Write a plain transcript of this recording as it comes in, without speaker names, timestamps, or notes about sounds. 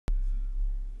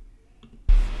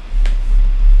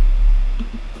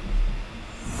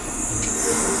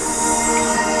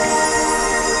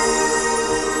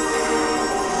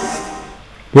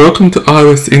Welcome to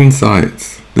iOS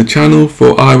Insights, the channel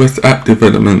for iOS app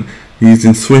development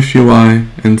using SwiftUI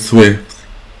and Swift.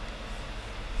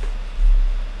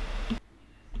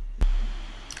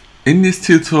 In this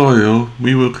tutorial,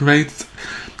 we will create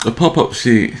a pop-up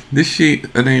sheet. This sheet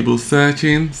enables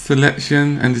searching,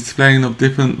 selection and displaying of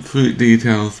different fruit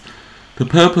details. The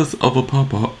purpose of a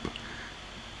pop-up: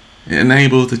 it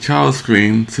enables the child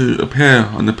screen to appear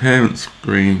on the parent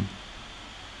screen.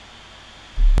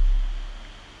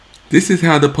 This is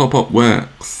how the pop-up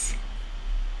works.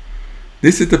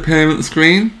 This is the parent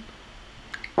screen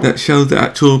that shows the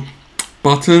actual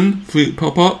button fruit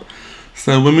pop-up.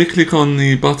 So when we click on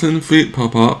the button fruit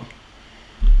pop-up,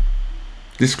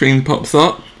 this screen pops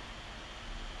up.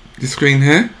 This screen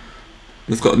here,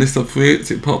 it's got a list of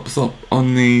fruits. It pops up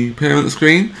on the parent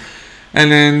screen,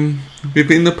 and then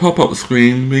within the pop-up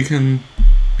screen we can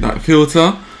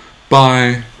filter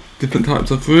by different types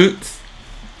of fruits.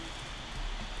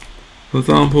 For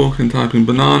example, I can type in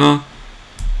banana,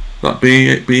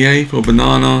 BA for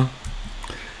banana,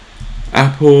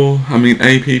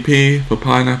 APP for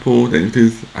pineapple, that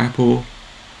includes apple,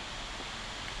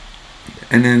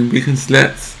 and then we can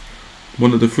select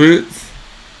one of the fruits,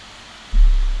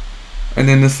 and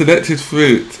then the selected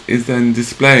fruit is then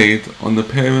displayed on the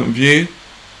parent view.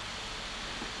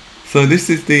 So this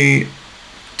is the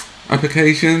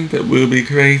application that we'll be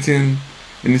creating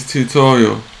in this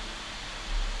tutorial.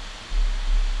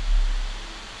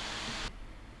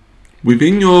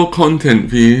 Within your content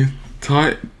view,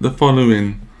 type the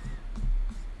following: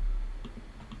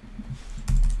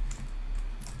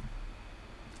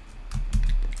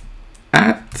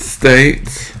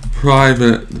 @state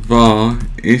private var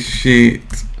is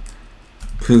sheet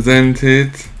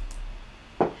presented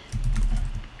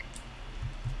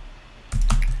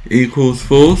equals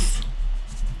false.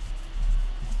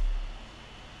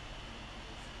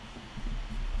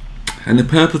 And the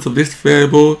purpose of this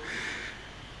variable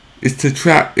is to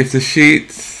track if the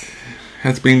sheet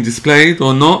has been displayed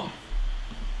or not.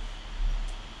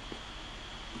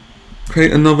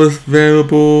 Create another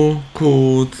variable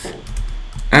called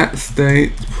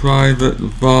 @state private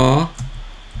var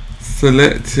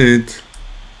selected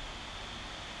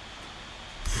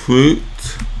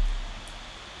fruit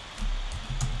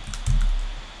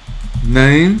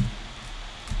name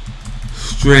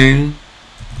string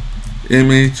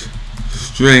image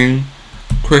string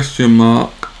question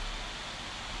mark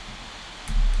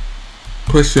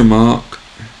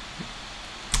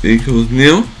equals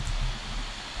nil.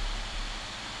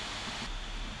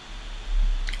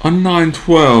 On line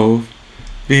 12,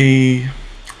 the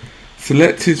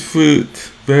selected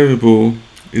fruit variable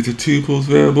is a tuples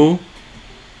variable.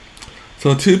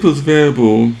 So a tuples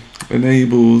variable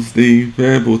enables the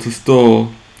variable to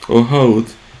store or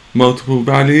hold multiple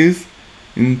values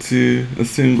into a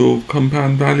single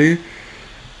compound value.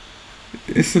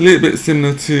 It's a little bit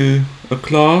similar to a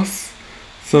class.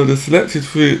 So the selected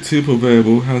fruit tuple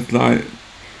variable has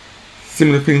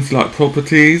similar things like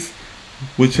properties,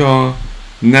 which are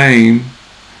name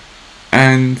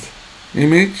and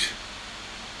image.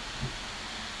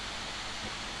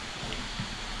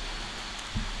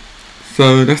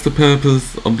 So that's the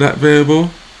purpose of that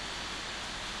variable,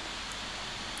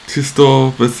 to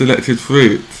store the selected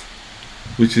fruit,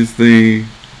 which is the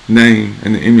name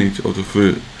and the image of the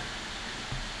fruit.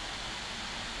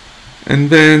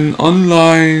 And then on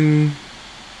line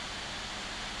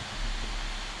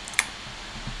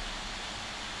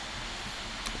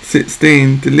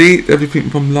 16, delete everything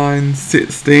from line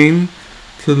 16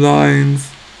 to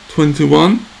lines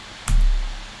 21.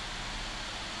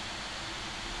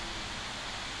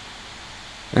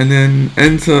 And then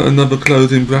enter another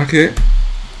closing bracket.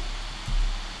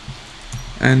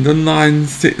 And on line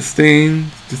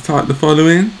 16, just type the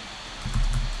following: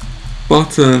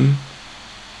 button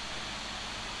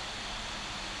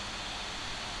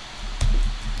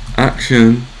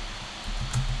action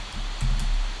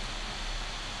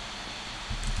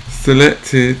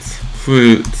selected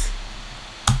fruit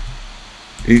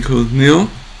equals nil.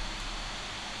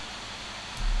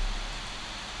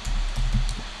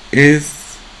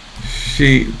 Is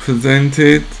sheet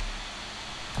presented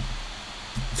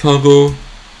toggle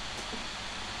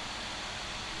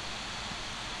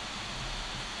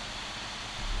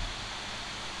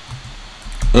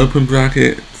open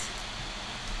bracket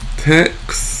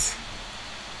text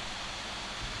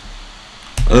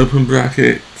open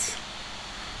bracket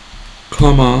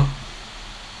comma,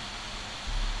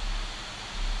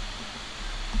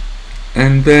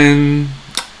 and then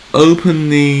open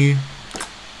the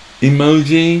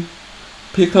emoji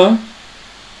picker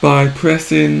by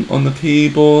pressing on the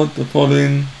keyboard the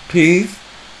following keys: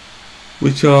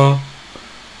 which are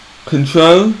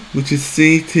control, which is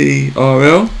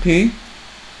CTRL key,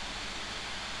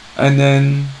 and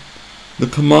then the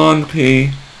command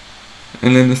key,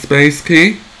 and then the space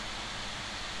key,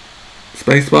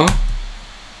 spacebar,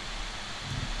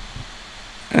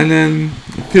 and then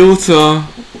filter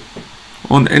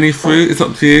on any fruit. It's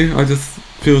up to you. I just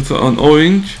filter on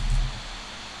orange.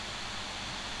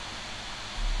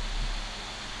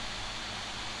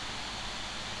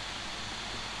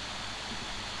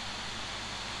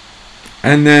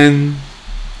 And then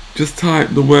just type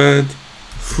the word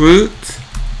fruit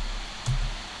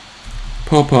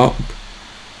pop-up,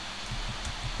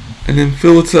 and then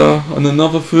filter on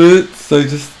another fruit. So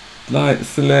just like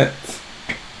select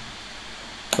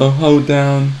or hold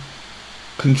down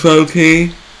control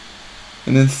key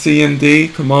and then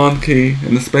CMD, command key,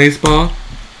 and the space bar.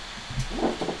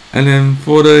 And then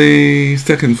for the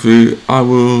second fruit I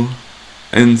will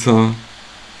enter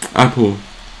apple.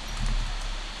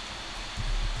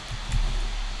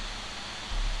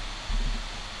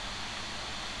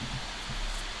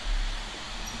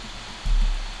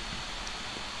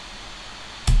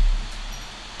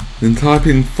 Then type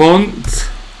in font,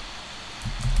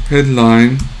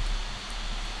 headline,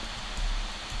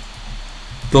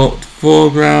 dot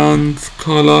foreground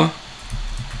color,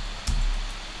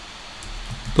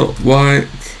 dot white,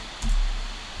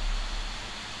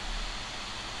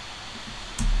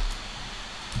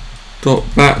 dot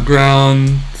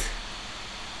background,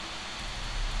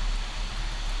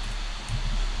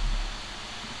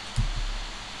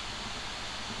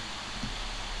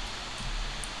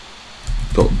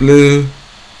 dot blue,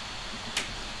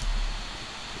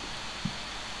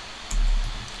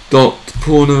 dot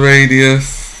corner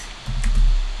radius,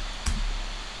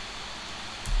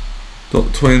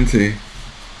 dot 20.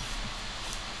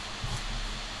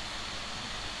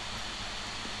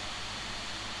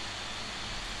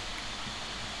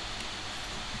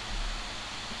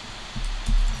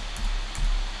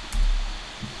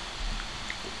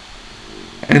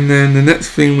 And then the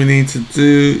next thing we need to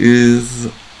do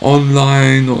is on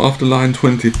line or after line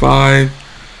 25,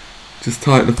 just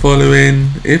type the following: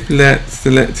 if let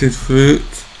selected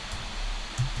fruit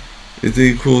is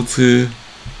equal to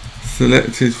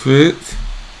selected fruit.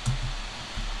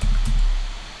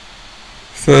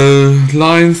 So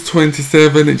lines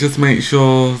 27, it just makes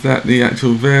sure that the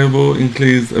actual variable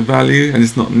includes a value and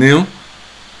it's not nil,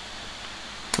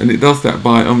 and it does that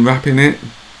by unwrapping it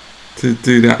to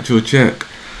do the actual check.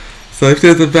 So if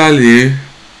there's a value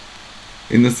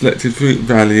in the selected fruit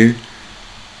value,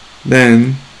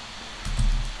 then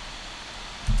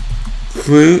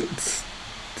fruit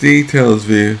details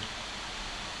view,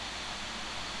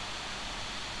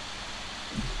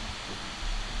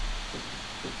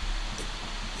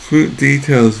 fruit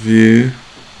details view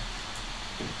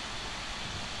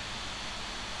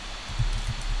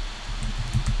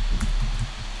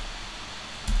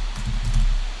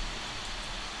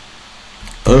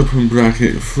open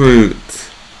bracket fruit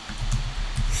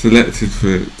selected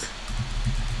fruit.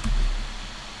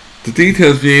 The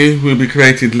details view will be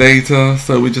created later,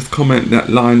 so we just comment that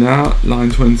line out, line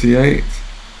 28.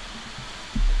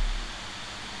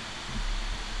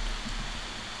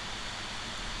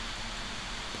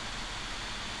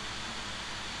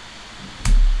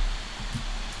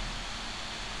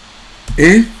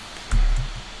 If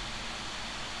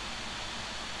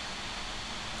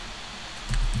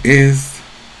is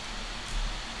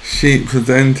sheet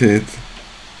presented,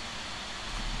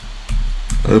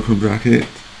 open bracket,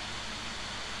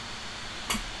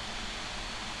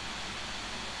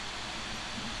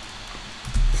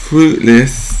 fruit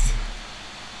list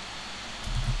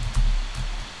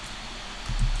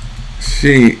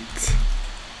sheet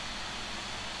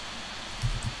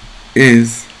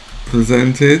is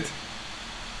presented,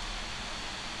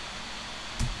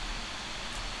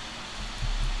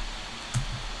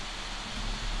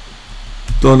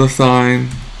 $,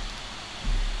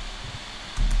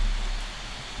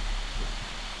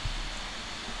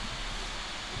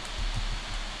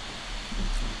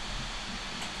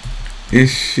 is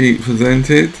sheet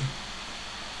presented,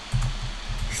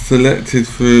 selected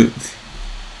fruit,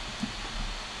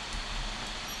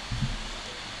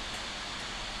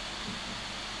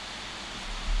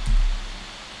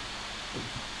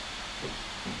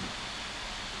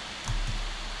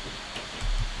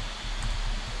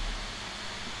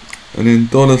 and then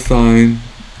 $,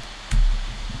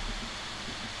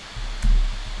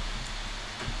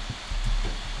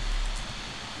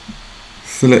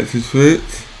 selected fruit,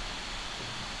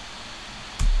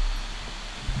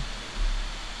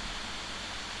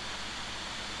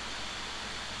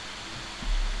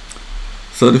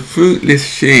 so the fruit list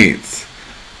sheet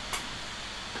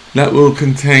that will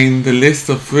contain the list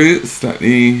of fruits that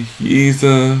the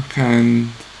user can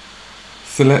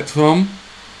select from.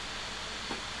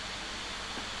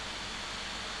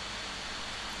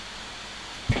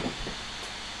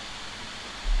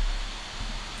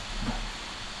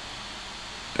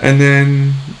 And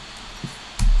then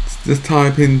just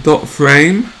type in dot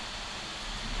frame,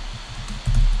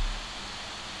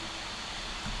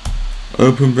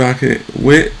 open bracket,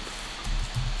 width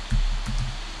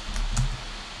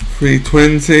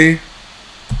 320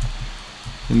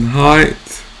 and height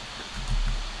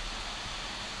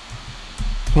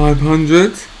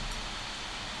 500,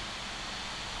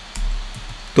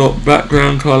 dot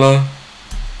background color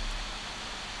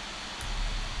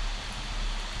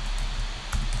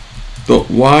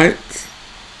dot white,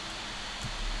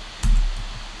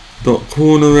 dot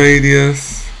corner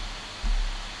radius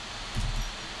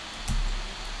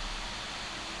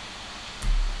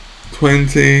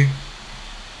 20,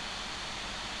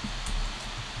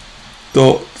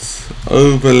 dot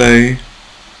overlay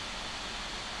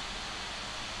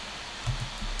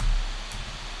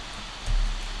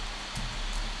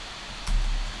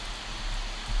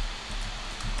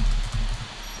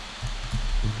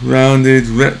rounded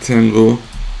rectangle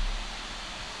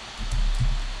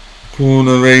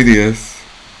corner radius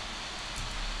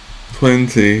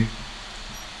 20,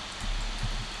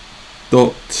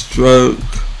 dot stroke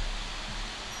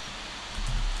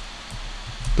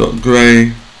dot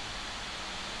grey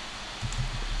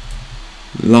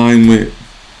line width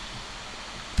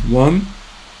 1.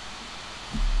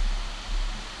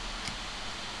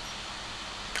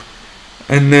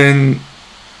 And then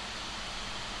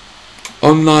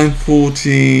on line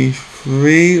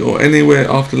 43 or anywhere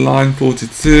after line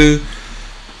 42,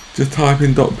 just type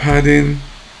in dot padding.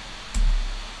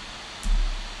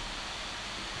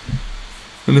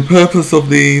 And the purpose of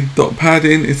the dot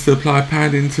padding is to apply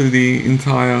padding to the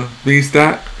entire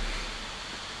VStack.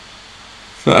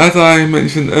 So as I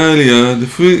mentioned earlier, the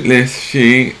fruit list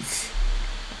sheets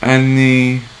and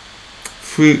the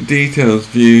fruit details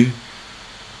view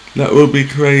that will be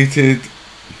created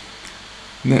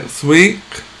next week.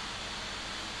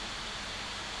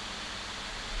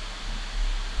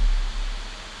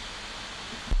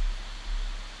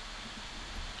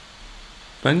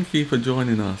 Thank you for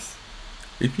joining us.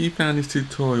 If you found this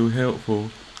tutorial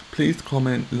helpful, please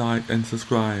comment, like and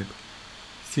subscribe.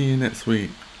 See you next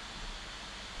week.